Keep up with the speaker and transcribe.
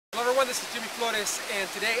Hello everyone, this is Jimmy Flores, and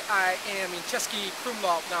today I am in Český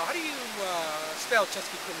Krumlov. Now, how do you spell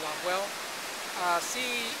Český Krumlov? Well,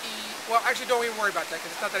 well, actually don't even worry about that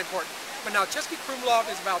because it's not that important. But now, Český Krumlov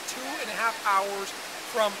is about 2.5 hours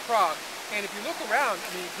from Prague. And if you look around, I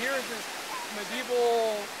mean, here is this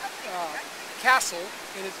medieval castle,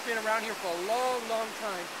 and it's been around here for a long, long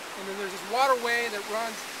time. And then there's this waterway that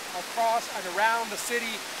runs across and around the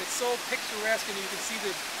city. It's so picturesque, and you can see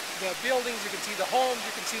the buildings, you can see the homes,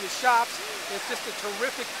 you can see the shops. It's just a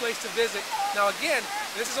terrific place to visit. Now again,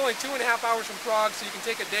 this is only 2.5 hours from Prague, so you can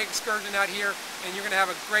take a day excursion out here and you're going to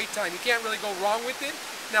have a great time. You can't really go wrong with it.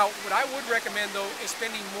 Now, what I would recommend though is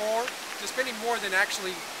spending more than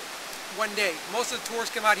actually one day. Most of the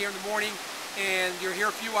tourists come out here in the morning and you're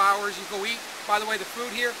here a few hours, you go eat. By the way, the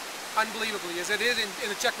food here, unbelievably, as it is in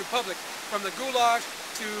the Czech Republic, from the goulash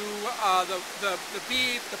to the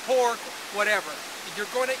beef, the pork, whatever. You're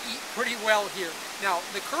going to eat pretty well here. Now,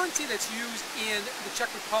 the currency that's used in the Czech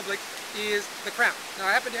Republic is the crown. Now,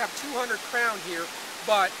 I happen to have 200 crown here,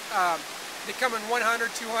 but they come in 100,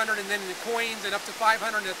 200, and then in the coins and up to 500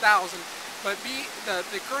 and 1,000. But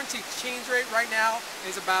the currency exchange rate right now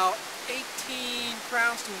is about 18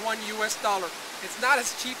 crowns to $1 US. It's not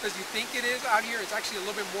as cheap as you think it is out here. It's actually a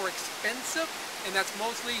little bit more expensive, and that's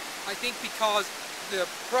mostly, I think, because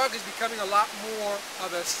Prague is becoming a lot more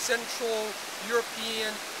of a Central European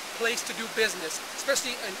place to do business,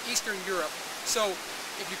 especially in Eastern Europe. So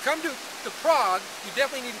if you come to Prague, you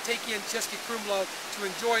definitely need to take in Český Krumlov to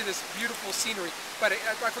enjoy this beautiful scenery. But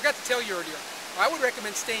I forgot to tell you earlier, I would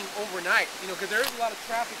recommend staying overnight, because there is a lot of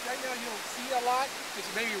traffic. Right now you don't see a lot. It's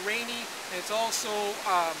maybe rainy, and it's also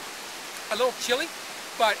a little chilly.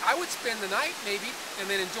 But I would spend the night maybe, and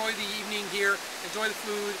then enjoy the evening here, enjoy the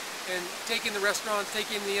food, and take in the restaurants,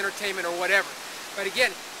 take in the entertainment or whatever. But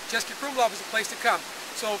again, Český Krumlov is a place to come.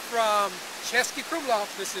 So from Český Krumlov,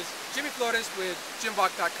 this is Jimmy Flores with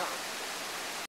JimVlog.com.